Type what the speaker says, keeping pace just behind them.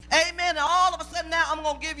I'm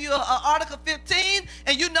going to give you a Article 15,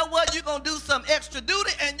 and you know what? You're going to do some extra duty,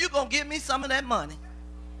 and you're going to give me some of that money.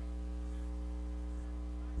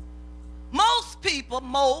 Most people,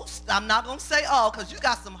 I'm not going to say all, because you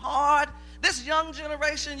got some this young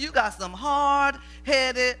generation, you got some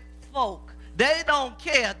hard-headed folk. They don't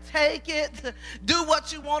care. Take it. Do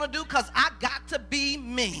what you want to do, because I got to be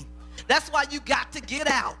me. That's why you got to get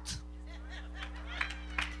out.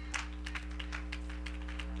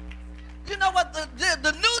 You know what?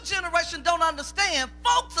 The new generation don't understand.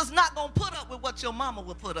 Folks is not going to put up with what your mama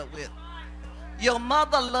would put up with. Your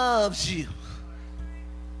mother loves you.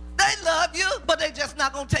 They love you, but they just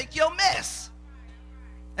not going to take your mess.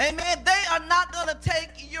 Amen. They are not going to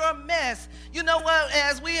take your mess. You know what?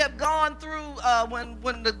 As we have gone through, when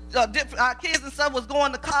our kids and stuff was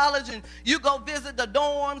going to college, and you go visit the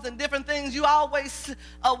dorms and different things, you always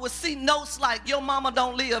would see notes like, "Your mama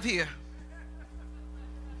don't live here.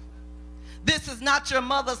 This is not your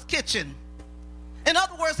mother's kitchen." In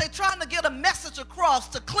other words, they're trying to get a message across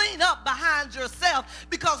to clean up behind yourself,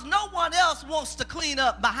 because no one else wants to clean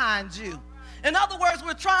up behind you. In other words,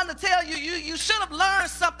 we're trying to tell you, you should have learned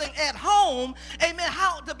something at home, amen,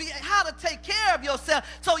 how to take care of yourself.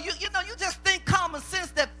 So you just think common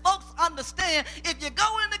sense that folks understand. If you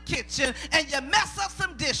go in the kitchen and you mess up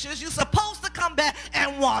some dishes, you're supposed to come back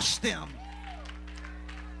and wash them.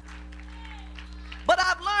 But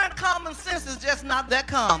I've learned common sense is just not that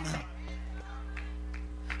common.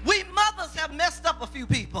 We mothers have messed up a few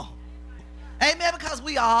people. Amen, because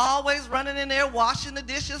we are always running in there washing the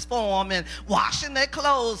dishes for them, and washing their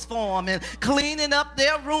clothes for them, and cleaning up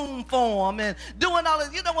their room for them, and doing all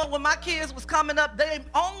this. You know what? When my kids was coming up, the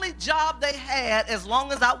only job they had, as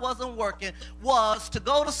long as I wasn't working, was to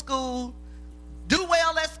go to school, do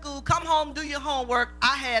well at school, come home, do your homework.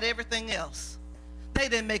 I had everything else. They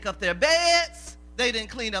didn't make up their beds. They didn't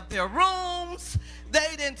clean up their rooms.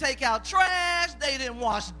 They didn't take out trash. They didn't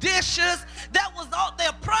wash dishes. That was all.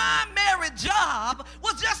 Their primary job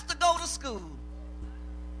was just to go to school.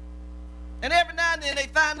 And every now and then they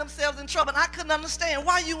find themselves in trouble. And I couldn't understand,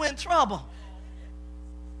 why you in trouble?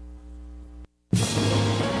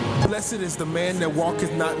 Blessed is the man that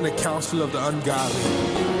walketh not in the counsel of the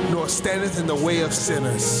ungodly, nor standeth in the way of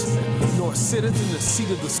sinners, nor sitteth in the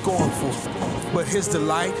seat of the scornful. But his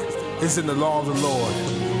delight is in the law of the Lord,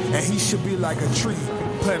 and he should be like a tree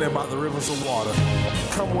planted by the rivers of water.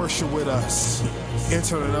 Come worship with us.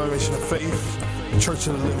 Interdenomination of Faith, Church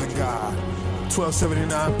of the Living God,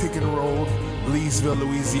 1279 Pickens Road, Leesville,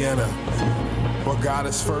 Louisiana, where God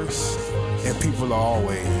is first and people are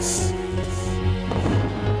always.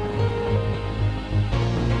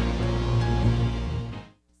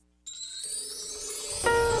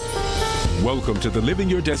 Welcome to the Living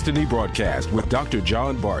Your Destiny broadcast with Dr.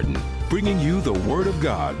 John Barton, bringing you the Word of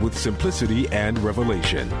God with simplicity and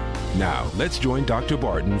revelation. Now, let's join Dr.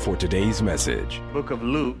 Barton for today's message. Book of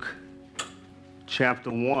Luke, chapter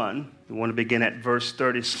 1. We want to begin at verse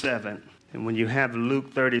 37. And when you have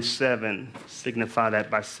Luke 37, signify that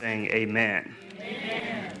by saying amen.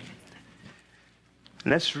 Amen.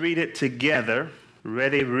 Let's read it together.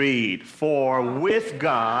 Ready, read. For with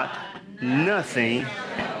God, nothing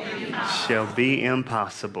shall be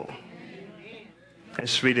impossible.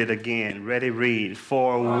 Let's read it again. Ready, read.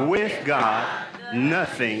 For with God,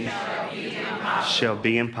 nothing shall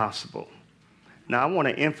be impossible. Now, I want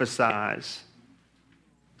to emphasize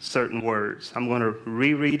certain words. I'm going to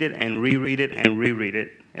reread it and reread it and reread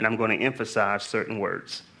it, and I'm going to emphasize certain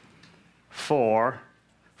words. For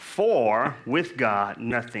with God,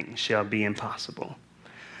 nothing shall be impossible.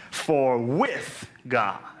 For with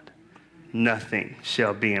God, nothing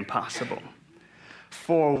shall be impossible.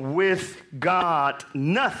 For with God,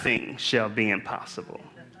 nothing shall be impossible.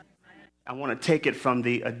 I want to take it from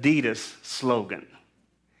the Adidas slogan,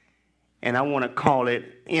 and I want to call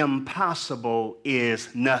it impossible is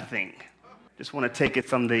nothing. Just want to take it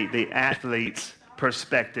from the athlete's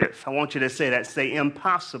perspective. I want you to say that. Say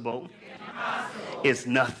impossible, is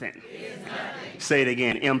nothing. Say it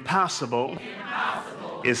again. Impossible,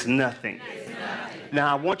 is nothing.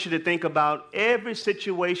 Now, I want you to think about every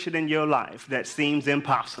situation in your life that seems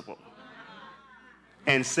impossible,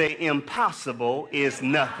 and say impossible is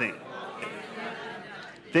nothing.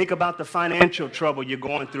 Think about the financial trouble you're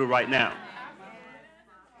going through right now,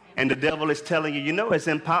 and the devil is telling you, it's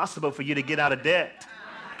impossible for you to get out of debt.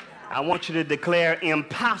 I want you to declare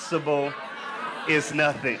impossible is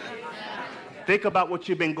nothing. Think about what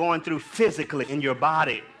you've been going through physically in your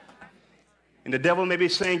body. And the devil may be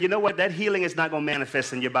saying, that healing is not going to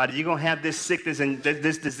manifest in your body. You're going to have this sickness and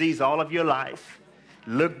this disease all of your life.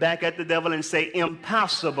 Look back at the devil and say,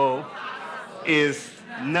 impossible is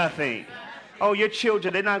nothing. Oh, your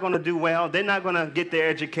children, they're not going to do well. They're not going to get their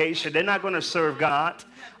education. They're not going to serve God.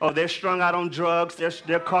 Oh, they're strung out on drugs.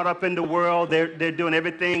 They're caught up in the world. They're doing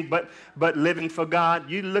everything but living for God.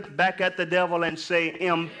 You look back at the devil and say,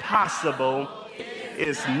 impossible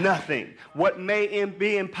is nothing. What may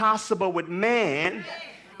be impossible with man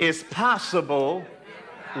is possible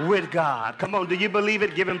with God. Come on, do you believe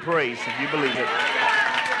it? Give him praise if you believe it.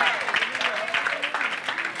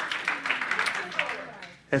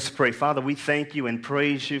 Let's pray. Father, we thank you and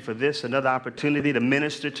praise you for this, another opportunity to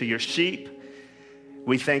minister to your sheep.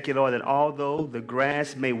 We thank you, Lord, that although the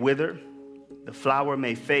grass may wither, the flower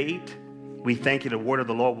may fade, we thank you the word of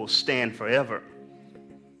the Lord will stand forever.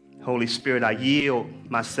 Holy Spirit, I yield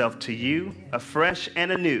myself to you afresh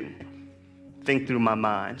and anew. Think through my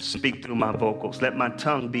mind, speak through my vocals. Let my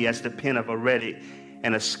tongue be as the pen of a ready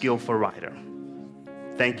and a skillful writer.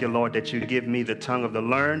 Thank you, Lord, that you give me the tongue of the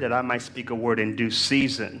learned, that I might speak a word in due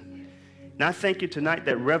season. And I thank you tonight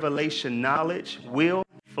that revelation knowledge will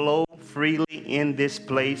flow freely in this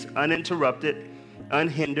place, uninterrupted,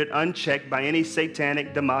 unhindered, unchecked by any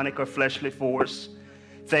satanic, demonic, or fleshly force.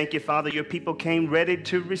 Thank you, Father, your people came ready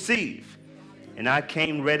to receive, and I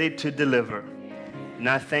came ready to deliver. And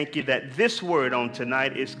I thank you that this word on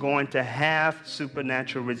tonight is going to have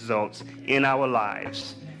supernatural results in our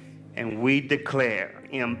lives. And we declare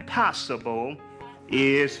impossible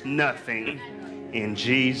is nothing. In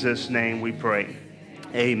Jesus' name we pray.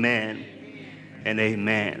 Amen and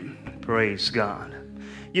amen. Praise God.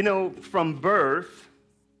 You know, from birth,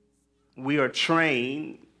 we are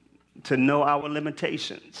trained to know our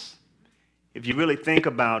limitations. If you really think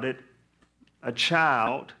about it, a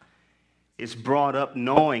child is brought up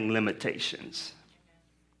knowing limitations.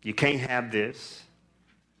 You can't have this.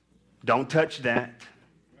 Don't touch that.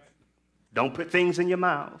 Don't put things in your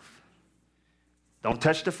mouth. Don't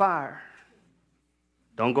touch the fire.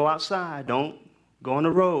 Don't go outside. Don't go on the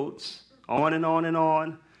roads. On and on and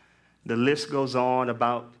on. The list goes on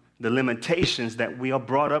about the limitations that we are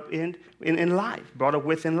brought up in life, brought up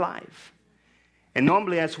with in life. And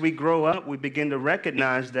normally as we grow up, we begin to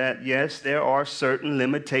recognize that, yes, there are certain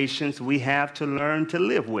limitations we have to learn to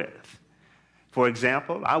live with. For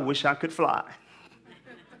example, I wish I could fly.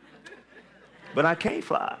 But I can't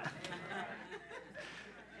fly.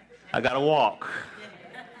 I got to walk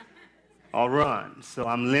or run. So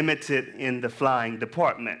I'm limited in the flying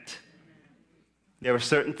department. There are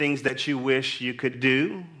certain things that you wish you could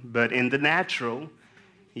do, but in the natural,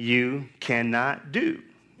 you cannot do.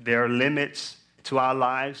 There are limits to our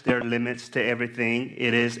lives. There are limits to everything.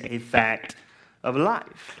 It is a fact of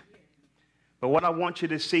life. But what I want you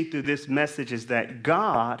to see through this message is that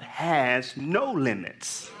God has no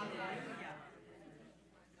limits.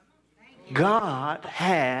 God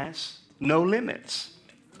has no limits.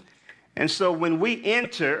 And so when we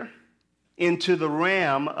enter into the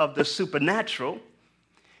realm of the supernatural,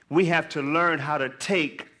 we have to learn how to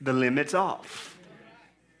take the limits off.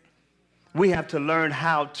 We have to learn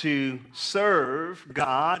how to serve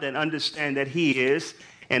God and understand that He is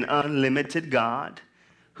an unlimited God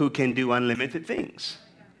who can do unlimited things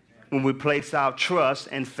when we place our trust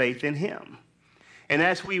and faith in Him. And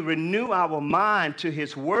as we renew our mind to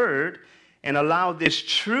His Word and allow this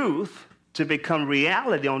truth to become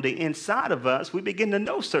reality on the inside of us, we begin to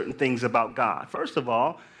know certain things about God. First of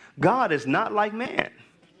all, God is not like man.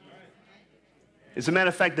 As a matter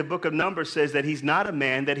of fact, the book of Numbers says that He's not a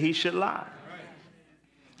man that He should lie.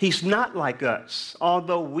 He's not like us.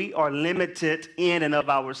 Although we are limited in and of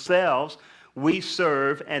ourselves, we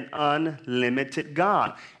serve an unlimited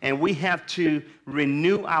God. And we have to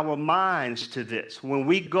renew our minds to this. When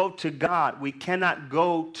we go to God, we cannot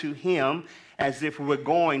go to Him as if we're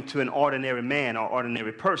going to an ordinary man or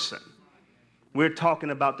ordinary person. We're talking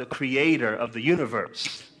about the creator of the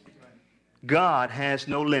universe. God has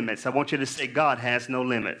no limits. I want you to say, God has no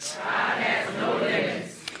limits. God has no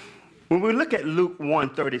limits. When we look at Luke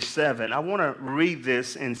 1:37, I want to read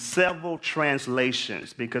this in several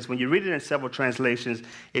translations, because when you read it in several translations,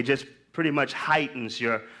 it just pretty much heightens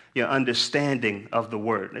your understanding of the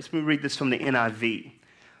word. Let's read this from the NIV.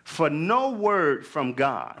 For no word from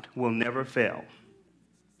God will never fail.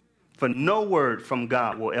 For no word from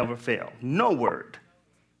God will ever fail. No word.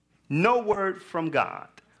 No word from God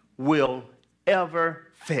will ever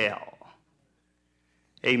fail.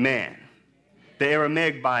 Amen. The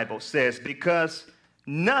Aramaic Bible says, because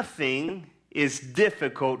nothing is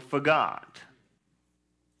difficult for God.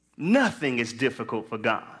 Nothing is difficult for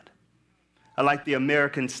God. I like the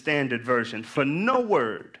American Standard Version. For no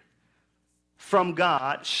word from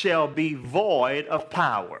God shall be void of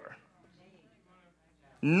power.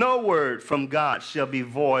 No word from God shall be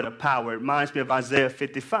void of power. It reminds me of Isaiah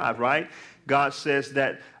 55, right? God says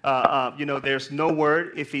that, there's no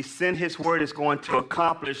word. If he sent his word, it's going to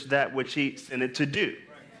accomplish that which he sent it to do.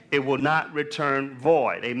 It will not return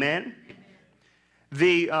void. Amen?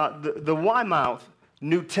 The Weymouth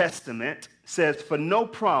New Testament says, for no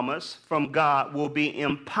promise from God will be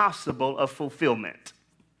impossible of fulfillment.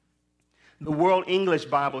 The World English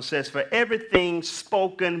Bible says, for everything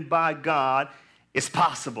spoken by God is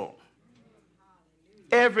possible.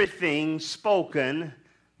 Everything spoken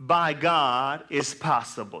by God is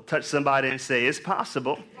possible. Touch somebody and say, it's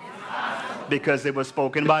possible, because it was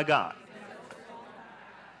spoken by God.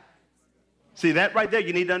 See, that right there,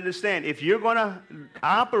 you need to understand. If you're going to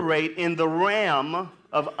operate in the realm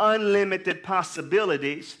of unlimited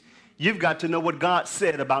possibilities, you've got to know what God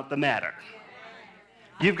said about the matter.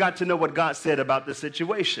 You've got to know what God said about the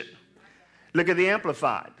situation. Look at the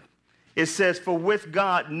Amplified. It says, for with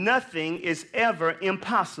God, nothing is ever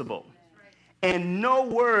impossible, and no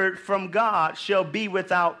word from God shall be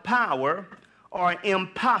without power or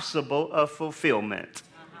impossible of fulfillment.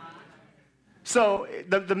 So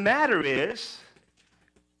the matter is,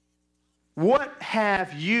 what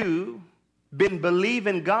have you been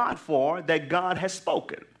believing God for that God has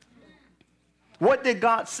spoken? What did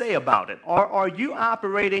God say about it? Are you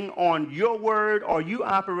operating on your word? Are you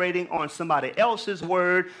operating on somebody else's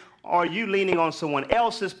word? Are you leaning on someone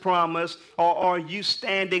else's promise? Or are you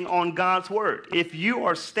standing on God's word? If you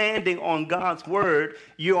are standing on God's word,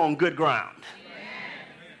 you're on good ground.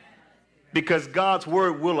 Because God's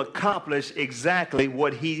word will accomplish exactly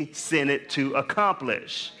what he sent it to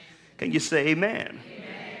accomplish. Can you say amen?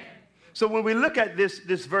 Amen. So when we look at this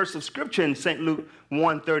verse of scripture in St. Luke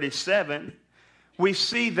 1:37, we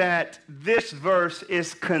see that this verse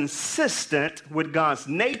is consistent with God's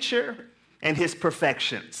nature and his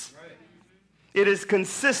perfections. It is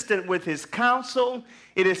consistent with his counsel.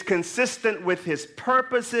 It is consistent with his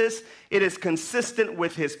purposes. It is consistent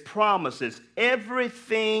with his promises.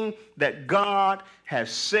 Everything that God has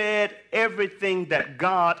said, everything that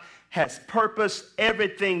God has purposed,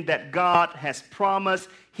 everything that God has promised,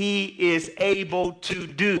 he is able to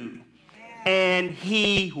do. And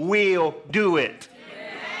he will do it.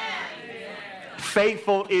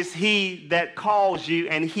 Faithful is he that calls you,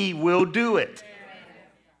 and he will do it.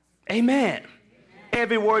 Amen.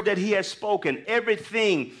 Every word that he has spoken,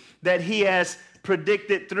 everything that he has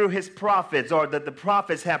predicted through his prophets, or that the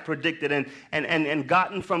prophets have predicted and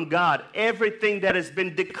gotten from God, everything that has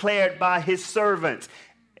been declared by his servants,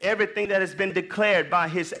 everything that has been declared by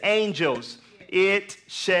his angels, it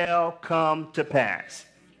shall come to pass.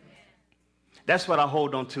 That's what I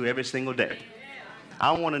hold on to every single day.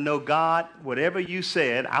 I want to know, God, whatever you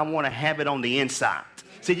said, I want to have it on the inside.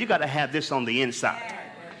 See, you got to have this on the inside.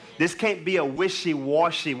 This can't be a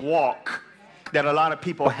wishy-washy walk that a lot of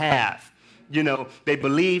people have. You know, they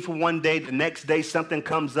believe for one day, the next day something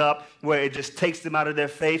comes up where it just takes them out of their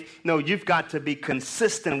faith. No, you've got to be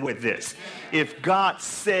consistent with this. If God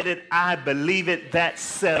said it, I believe it, that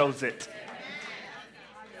settles it.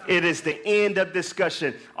 It is the end of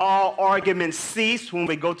discussion. All arguments cease when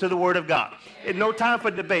we go to the Word of God. There's no time for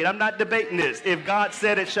debate. I'm not debating this. If God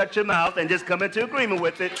said it, shut your mouth and just come into agreement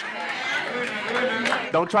with it.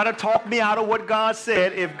 Don't try to talk me out of what God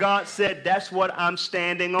said. If God said, that's what I'm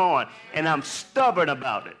standing on. And I'm stubborn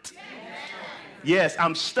about it. Yes,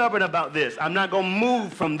 I'm stubborn about this. I'm not going to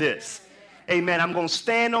move from this. Amen. I'm going to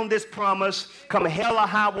stand on this promise. Come hell or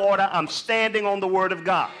high water, I'm standing on the Word of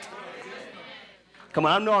God. Come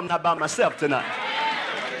on, I know I'm not by myself tonight.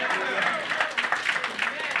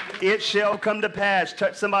 It shall come to pass.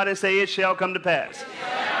 Touch somebody and say, it shall come to pass.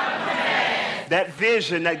 That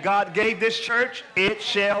vision that God gave this church, it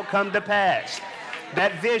shall come to pass.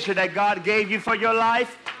 That vision that God gave you for your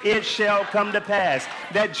life, it shall come to pass.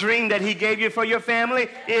 That dream that he gave you for your family,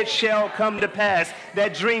 it shall come to pass.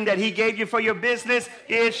 That dream that he gave you for your business,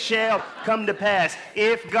 it shall come to pass.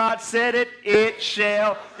 If God said it, it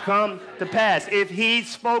shall come to pass. If he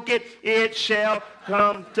spoke it, it shall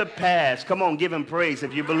come to pass. Come on, give him praise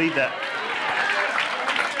if you believe that.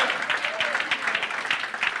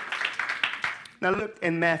 Now look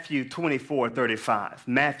in Matthew 24:35.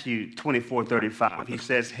 Matthew 24:35. He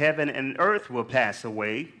says, heaven and earth will pass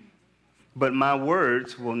away, but my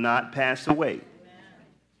words will not pass away.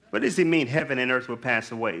 What does he mean, heaven and earth will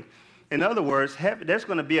pass away? In other words, there's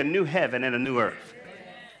going to be a new heaven and a new earth.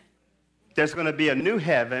 There's going to be a new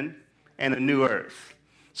heaven and a new earth.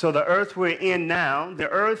 So the earth we're in now, the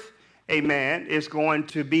earth, amen, is going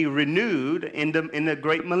to be renewed in the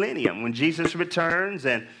great millennium when Jesus returns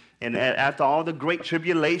and after all the great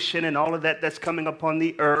tribulation and all of that that's coming upon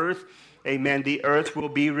the earth, amen, the earth will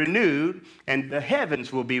be renewed and the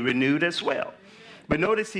heavens will be renewed as well. But notice he